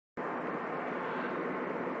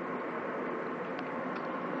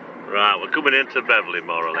Right, we're coming into Beverley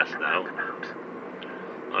more or less now.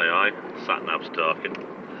 Aye, aye, sat-nav's talking.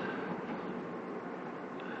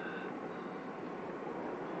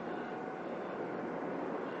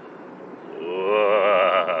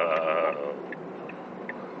 Whoa!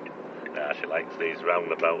 Yeah, she likes these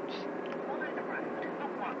roundabouts.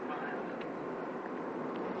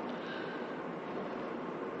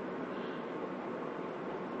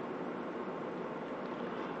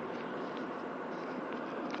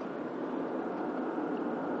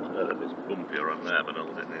 It's bumpier on there, but not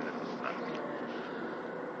in it.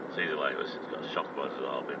 It's easy like this, it's got shock boards and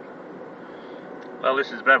all been. Well,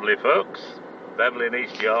 this is Beverley, folks. Beverley in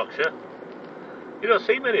East Yorkshire. You don't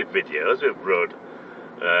see many videos with road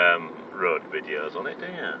videos on it, do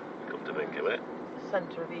you? Come to think of it.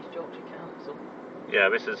 Centre of East Yorkshire Council. Yeah,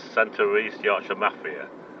 this is Centre of East Yorkshire Mafia.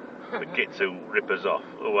 The kids who rip us off,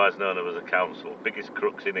 otherwise known as a council. Biggest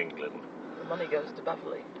crooks in England. The money goes to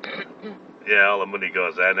Beverley. Yeah, all the money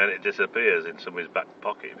goes there and then it disappears in somebody's back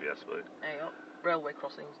pocket, if you ask me. Hey up, railway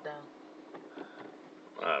crossings down.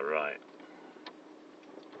 Ah, right.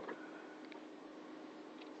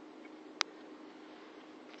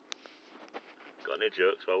 Got any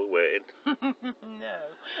jokes while we're waiting?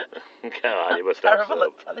 No. Come on, you must have some. Terrible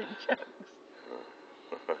at telling jokes.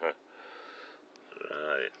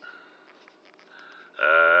 Right.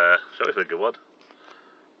 Shall we think of one?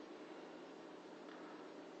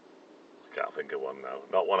 I can't think of one now.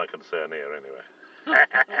 Not one I can say on here, anyway.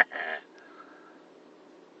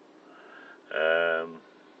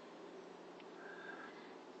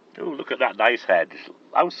 Oh, look at that nice head.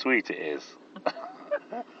 How sweet it is.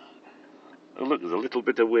 Oh, look, there's a little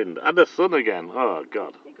bit of wind. And the sun again. Oh,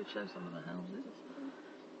 God. You could show some of the houses.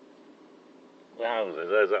 The houses,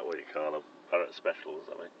 is that what you call them? Barrett specials,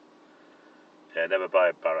 I think. Yeah, never buy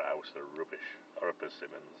a Barrett house, they're rubbish. Or a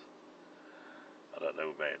Persimmons. I don't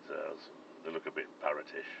know who made those. They look a bit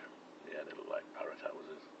parrotish. Yeah, they look like parrot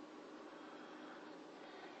houses.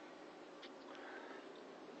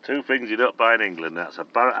 Two things you don't buy in England, that's a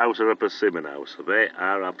Barrett house or a Persimmon house. They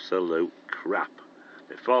are absolute crap.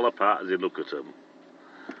 They fall apart as you look at them.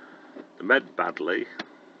 They're made badly,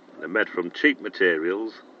 they're made from cheap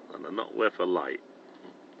materials, and they're not worth a light.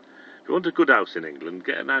 If you want a good house in England,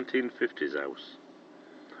 get a 1950s house.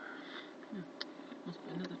 Must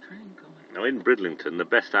be another train coming. Now in Bridlington, the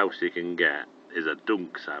best house you can get is a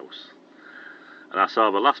Dunk's house. And I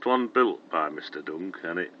saw the last one built by Mr. Dunk,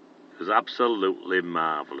 and it was absolutely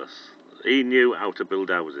marvellous. He knew how to build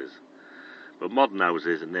houses. But modern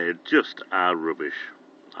houses, and they just are rubbish.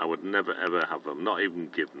 I would never ever have them, not even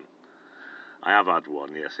given. I have had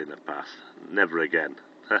one, yes, in the past. Never again.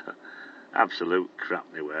 Absolute crap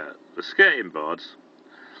anywhere. The skating boards,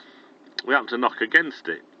 we happened to knock against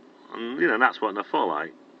it. And, you know, that's what they fall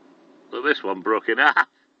like. But this one broke in half.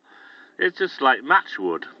 It's just like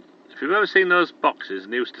matchwood. If you've ever seen those boxes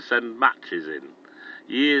and used to send matches in,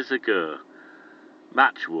 years ago,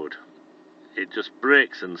 matchwood, it just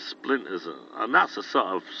breaks and splinters, and that's the sort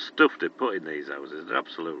of stuff they put in these houses. They're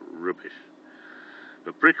absolute rubbish.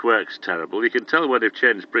 The brickwork's terrible. You can tell when they've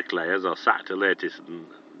changed bricklayers or sacked the latest and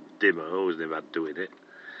dimmer they've had doing it,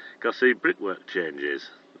 because the brickwork changes.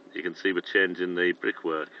 You can see the change in the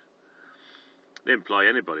brickwork. They employ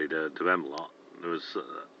anybody to them lot. There was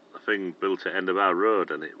a thing built at the end of our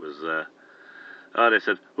road, and it was they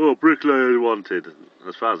said, oh, bricklayer wanted.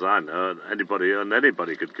 As far as I know,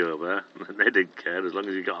 anybody could go there. They didn't care as long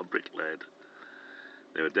as you got a brick laid.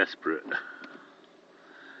 They were desperate.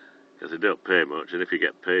 Because they don't pay much, and if you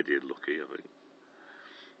get paid, you're lucky, I think.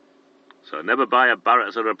 So never buy a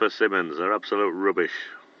Barrett's or a Persimmons. They're absolute rubbish.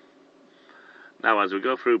 Now, as we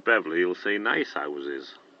go through Beverley, you'll see nice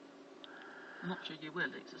houses. I'm not sure you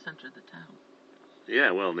will. It's the centre of the town.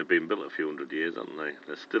 Yeah, well, they've been built a few hundred years, haven't they?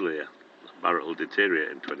 They're still here. Barrett will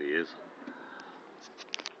deteriorate in 20 years.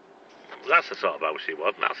 That's the sort of house you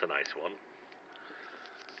want. That's a nice one.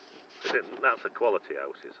 That's a quality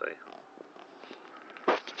house, you see.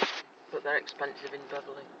 But they're expensive in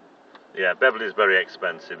Beverley. Yeah, Beverley's very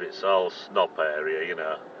expensive. It's all snob area, you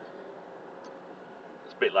know.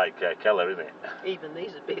 It's a bit like Keller, isn't it? Even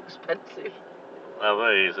these would be expensive. Oh,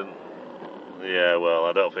 these, and yeah, well,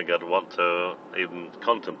 I don't think I'd want to even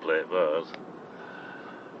contemplate those.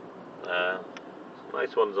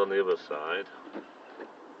 Nice ones on the other side.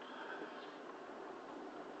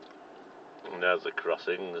 And there's the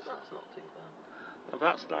crossings. That's not too bad. Oh,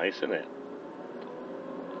 that's nice, isn't it?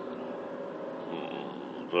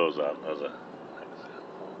 Those aren't, those are.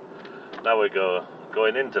 Now we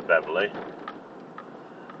going into Beverley.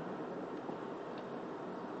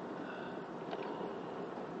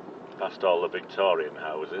 Past all the Victorian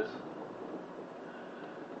houses.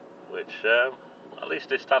 which at least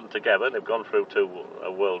they stand together. They've gone through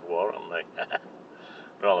a world war, haven't they?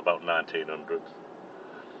 They're all about 1900s.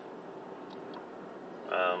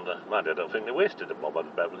 And mind you, I don't think they wasted a mob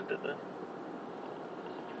on Beverley, did they?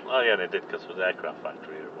 Oh yeah, they did, because it was an aircraft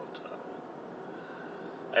factory at one time.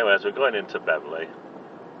 Anyway, as we're going into Beverley,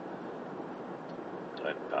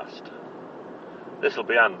 going past, this will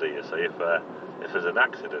be handy, you see, if there's an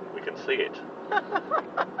accident, we can see it.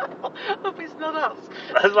 Hope it's not us.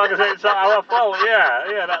 As long as it's not our fault,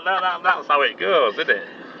 yeah, that's how it goes, isn't it?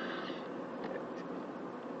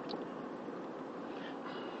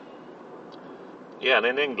 Yeah, and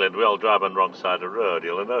in England we all drive on the wrong side of the road,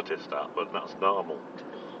 you'll have noticed that, but that's normal.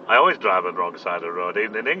 I always drive on the wrong side of the road,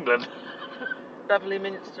 even in England. Beverley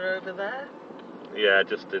Minster over there. Yeah,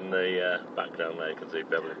 just in the background there you can see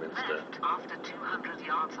Beverley Minster. Left after 200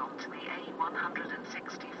 yards onto the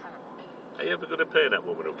A164. Are you ever going to pay that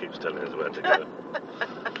woman who keeps telling us where to go?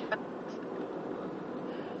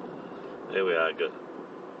 Here we are, good.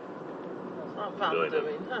 What's that van Going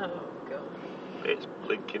doing? Oh, gosh. It's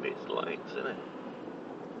blinking its lights, isn't it?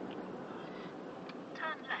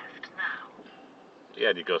 Turn left now. Yeah,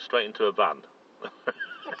 and you go straight into a van.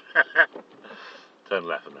 Turn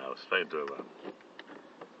left now, straight into a van.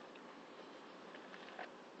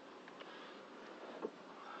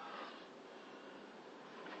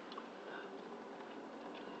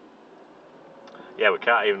 Yeah, we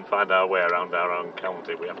can't even find our way around our own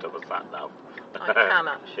county. We have to have a sat nav. I can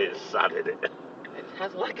actually. It's sad, isn't it? It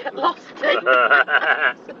has like get lost in.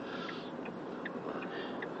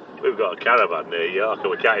 We've got a caravan near York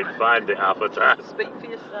and we can't even find it half the time. Speak for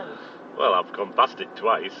yourself. Well, I've gone past it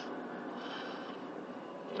twice.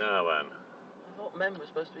 No, man. I thought men were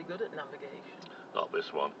supposed to be good at navigation. Not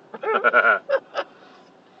this one.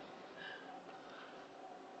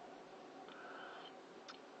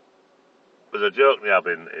 There's a joke we have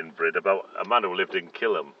in Brid about a man who lived in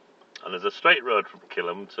Kilham, and there's a straight road from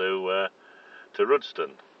Kilham to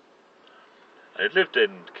Rudston. And he'd lived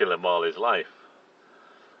in Kilham all his life,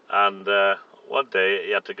 and one day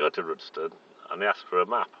he had to go to Rudston, and he asked for a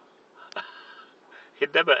map.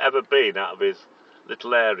 He'd never ever been out of his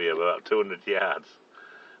little area, about 200 yards,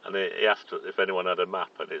 and he asked if anyone had a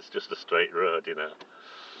map, and it's just a straight road, you know.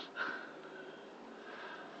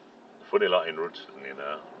 Funny lot in Rudston, you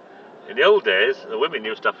know. In the old days, the women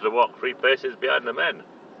used to have to walk 3 paces behind the men.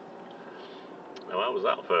 Now, how was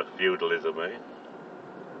that for feudalism, eh?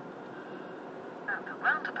 At the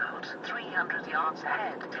roundabout, 300 yards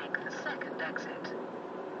ahead, take the second exit.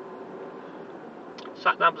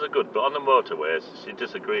 Sat-navs are good, but on the motorways, she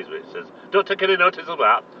disagrees with it. She says, don't take any notice of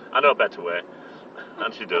that, I know a better way.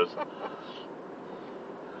 And she does.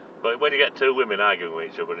 But when you get 2 women arguing with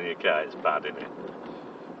each other in your car, it's bad, isn't it?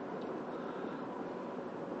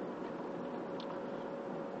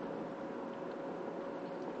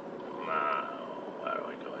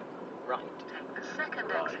 Right. Take the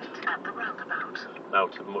second exit at the roundabout. Now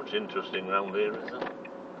too much interesting round here, is there?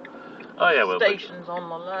 Oh yeah, well. Station's on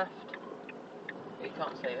the left. You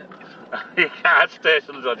can't see it. You can't.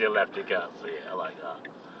 Station's on your left. You can't see it. I like that.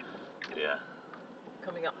 Yeah.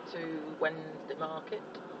 Coming up to Wednesday Market.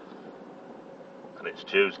 And it's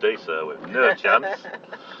Tuesday, so we've no chance.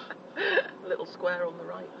 Little square on the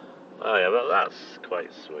right. Oh yeah, well that's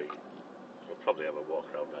quite sweet. We'll probably have a walk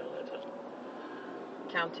around there later.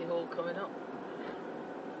 County Hall coming up.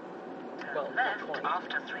 Well, Left quite.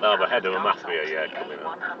 after 300 Oh, the head of a yards mafia, onto yeah, the coming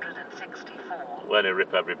up. A164. When they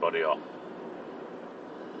rip everybody off.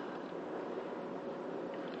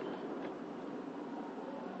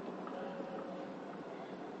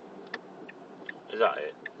 Is that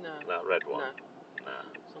it? No. That red one? No. Nah.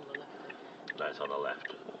 It's on the left. That's on the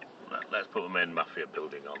left. Let's put the main mafia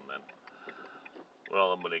building on then. Where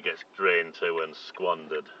all the money gets drained to and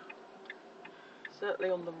squandered. Certainly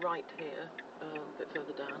on the right here, a bit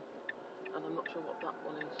further down. And I'm not sure what that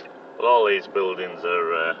one is. Well, all these buildings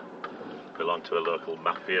are belong to a local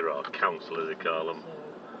mafia or council, as they call them. So,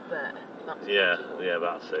 there. That's Yeah,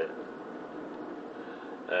 that's it.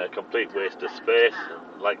 Complete waste of space,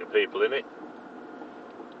 like the people in it.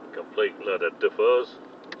 Complete load of duffos,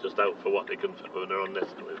 just out for what they can when they're on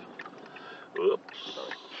nest with. Whoops.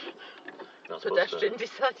 Not supposed to- Pedestrian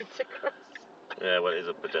decided to cross. Yeah, well, it is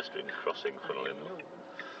a pedestrian crossing, funnily enough.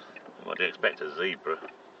 What do you expect, a zebra?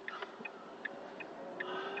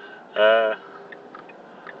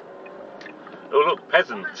 Oh, look,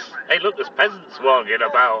 peasants. Hey, look, there's peasants walking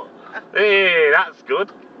about. Hey, that's good.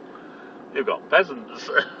 You've got peasants.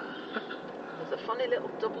 There's a funny little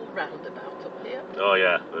double roundabout up here. Oh,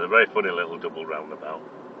 yeah, there's a very funny little double roundabout.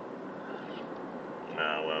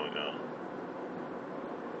 Now, where we go?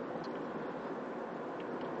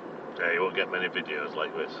 Yeah, you won't get many videos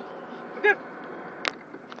like this. Yeah.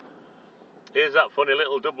 Here's that funny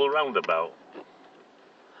little double roundabout.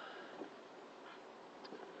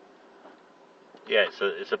 Yeah,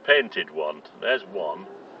 it's a painted one. There's one.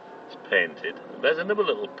 It's painted. There's another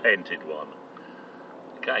little painted one.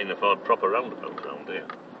 You can't even afford proper roundabouts around here.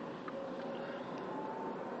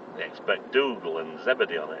 They expect Dougal and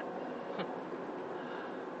Zebedee on it.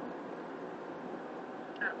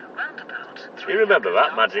 At the roundabout, You remember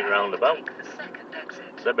that magic 300 yards roundabout? ahead, take the second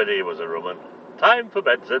exit. Zebedee was a rumman. Time for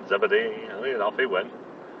bed, said Zebedee. And off he went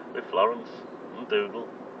with Florence and Dougal.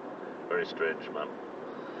 Very strange man.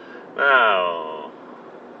 Now,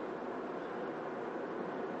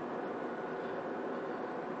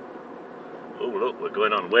 oh look, we're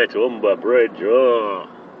going on way to Humber Bridge. Oh,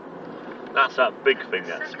 that's that big thing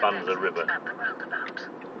that Second spans the exit river. at the roundabout.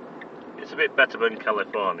 It's a bit better than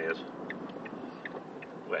California's.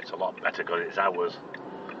 Well, it's a lot better because it's ours.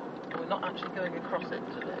 We're not actually going across it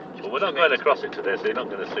today. But we're not going across it today, so you're not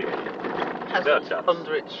going to see it. Hessle's chance.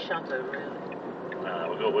 under its shadow, really.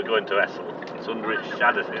 We're going to Hessle. It's under its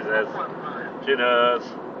shadow, she says. 1 mile. She knows.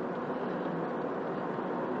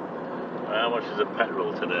 How much is a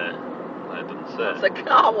petrol today? It doesn't say. It's a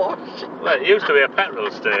car wash. Well, it used to be a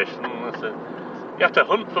petrol station. You have to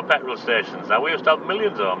hunt for petrol stations now. We used to have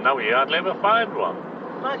millions of them. Now you hardly ever find one.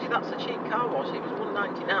 Mind you, that's a cheap car wash. It was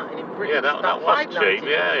 $1.99 in Britain. Yeah, that about was cheap. $5.99.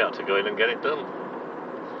 Yeah, you had to go in and get it done.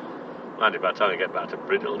 Mind you, by the time you get back to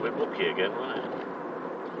Britain, it'll be mucky again, won't it?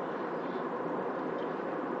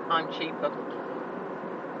 I'm cheaper.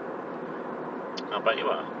 I bet you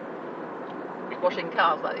are. Washing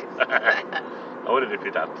cars, that is. I wondered if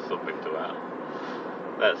you'd had something to add.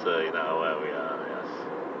 Let's see now where we are, yes.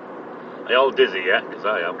 Are you all dizzy yet? Because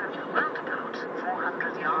I am. At the roundabout,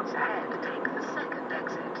 400 yards ahead, take the second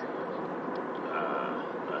exit.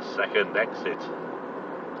 A second exit.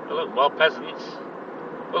 Oh, look, more peasants.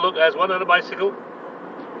 Oh, look, there's one on a bicycle.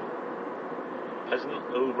 Peasant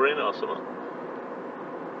hoovering or something.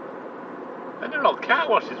 And they're all car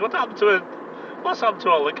washes. What's happened to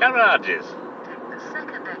all the garages? Take the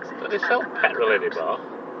second exit. Do they at sell the petrol roundabout.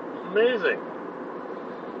 anymore? Amazing.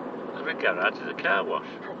 Every garage is a car wash.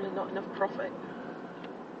 Probably not enough profit.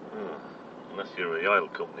 Unless you're the oil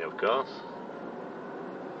company, of course.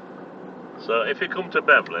 So if you come to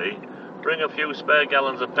Beverley, bring a few spare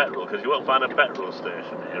gallons of petrol, because you won't find a petrol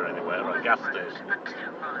station here anywhere, or a gas station. At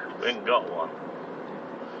 2 miles. We ain't got one.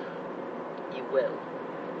 You will.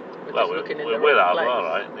 We're Well, just looking in we the will wrong have, place.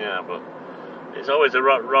 alright, yeah, but it's always the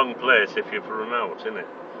wrong place if you've run out, isn't it?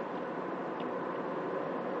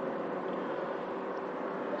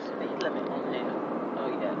 Speed limit on here. Oh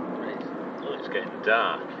yeah, there is. Oh, it's getting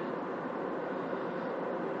dark.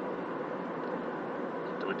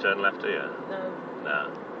 Do we turn left here? No. Nah.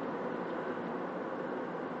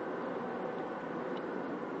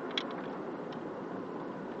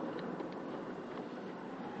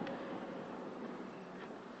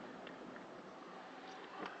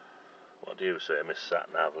 What do you say, Miss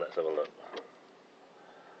Satnav? Let's have a look.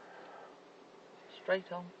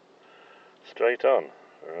 Straight on. Straight on.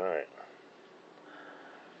 Right.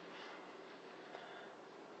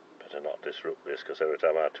 Better not disrupt this, because every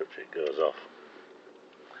time I touch it, it goes off.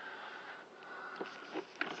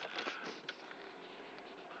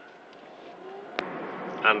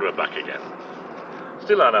 And we're back again.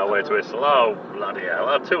 Still on our way to Hessle. Oh, bloody hell.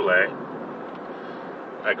 Oh, too late.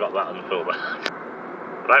 I got that on film.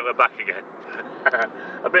 Right, we're back again.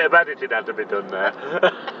 A bit of editing had to be done there.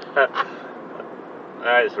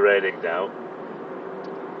 It's raining now.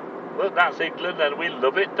 Look, that's England, and we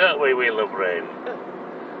love it, don't we? We love rain.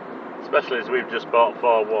 Especially as we've just bought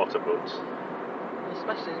 4 water boots.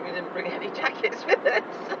 Especially as we didn't bring any jackets with us.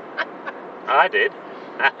 I did.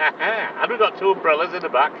 And we've got 2 umbrellas in the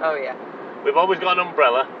back. Oh yeah. We've always got an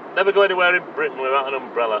umbrella. Never go anywhere in Britain without an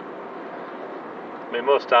umbrella. I mean,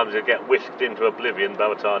 most times you get whisked into oblivion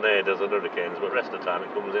by tornadoes and hurricanes, but the rest of the time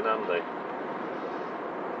it comes in handy.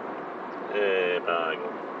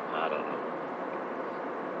 I don't know.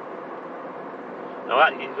 Now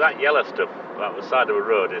that yellow stuff at the side of the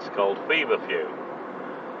road is called feverfew.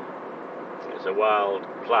 It's a wild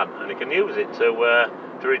plant, and you can use it to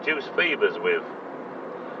reduce fevers with.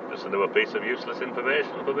 Just another piece of useless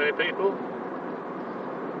information for many people.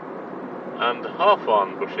 And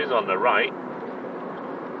hawthorn bushes on the right,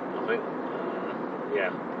 I think,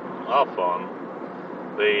 yeah, hawthorn,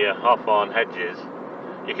 the hawthorn hedges,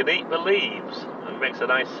 you can eat the leaves and makes a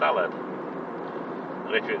nice salad.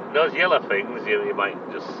 And if those yellow things you might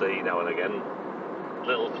just see now and again,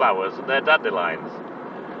 little flowers, and they're dandelions.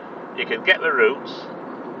 You can get the roots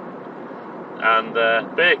and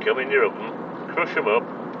bake them in your oven, crush them up,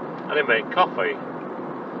 and they make coffee,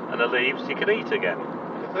 and the leaves you can eat again.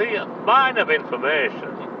 The mine of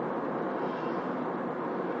information.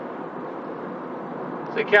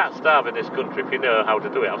 So you can't starve in this country if you know how to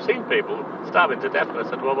do it. I've seen people starving to death, and I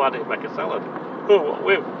said, well, why don't you make a salad? Oh, what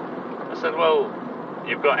with? I said, well,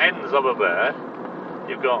 you've got hens over there,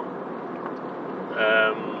 you've got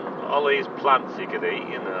all these plants you can eat,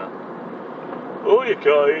 you know. Oh, you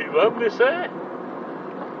can't eat them, they say.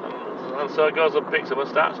 And so he goes and picks them and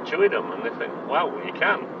starts chewing them, and they think, wow, you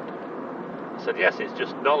can. I said, yes, it's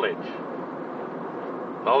just knowledge.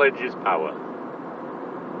 Knowledge is power.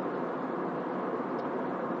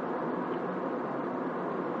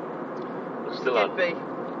 We're still on. Skidby.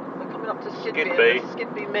 We're coming up to Skidby. Skidby. There's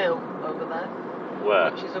Skidby Mill over there.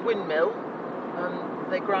 Where? Which is a windmill,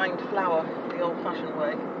 and they grind flour the old-fashioned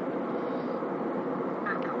way.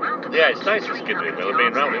 Yeah, it's nice to Skidby Mill. I've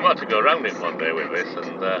been round it. We'll have to go round it one day with this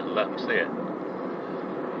and let them see it.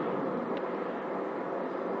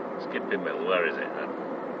 Skidby Mill, where is it then?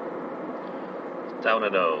 It's down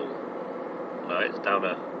at Hole. No, it's down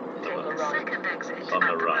at... It's on the right. Second exit It's on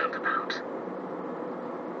the right. roundabout.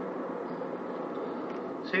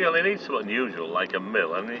 See, you only need something unusual like a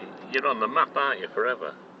mill, and you're on the map, aren't you,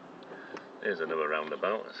 forever? Here's another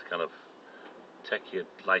roundabout. It's kind of take your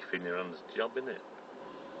life in your hands job, isn't it?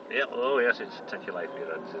 Yeah, oh yes, it's take your life in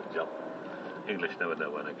your hands job. English never know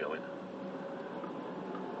where they're going.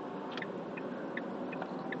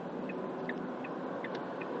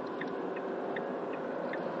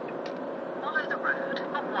 Follow the road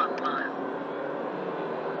for 1 mile.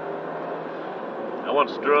 I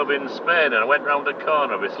once drove in Spain and I went round the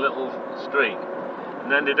corner of this little street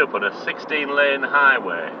and ended up on a 16-lane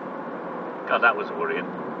highway. God, that was worrying.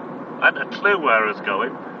 I hadn't a clue where I was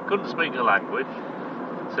going, couldn't speak the language.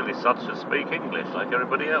 Silly sods should speak English like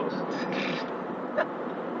everybody else.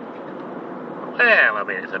 Well, I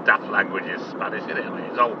mean, it's a daft language, it's Spanish, isn't it? I mean,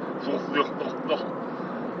 it's all...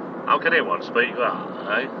 How can anyone speak that,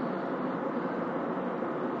 eh?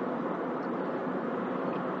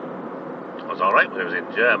 I was alright when I was in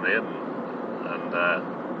Germany and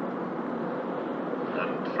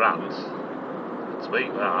France. I could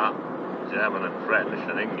speak that, German and French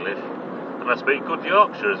and English. And I speak good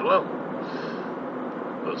Yorkshire as well.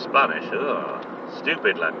 But Spanish, oh,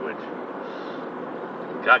 stupid language.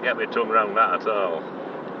 Can't get my tongue round that at all.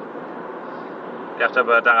 You have to have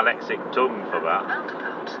a dyslexic tongue for that.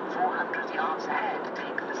 Roundabout 400 yards ahead,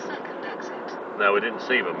 take the second exit. No, we didn't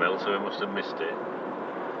see the mill, so we must have missed it.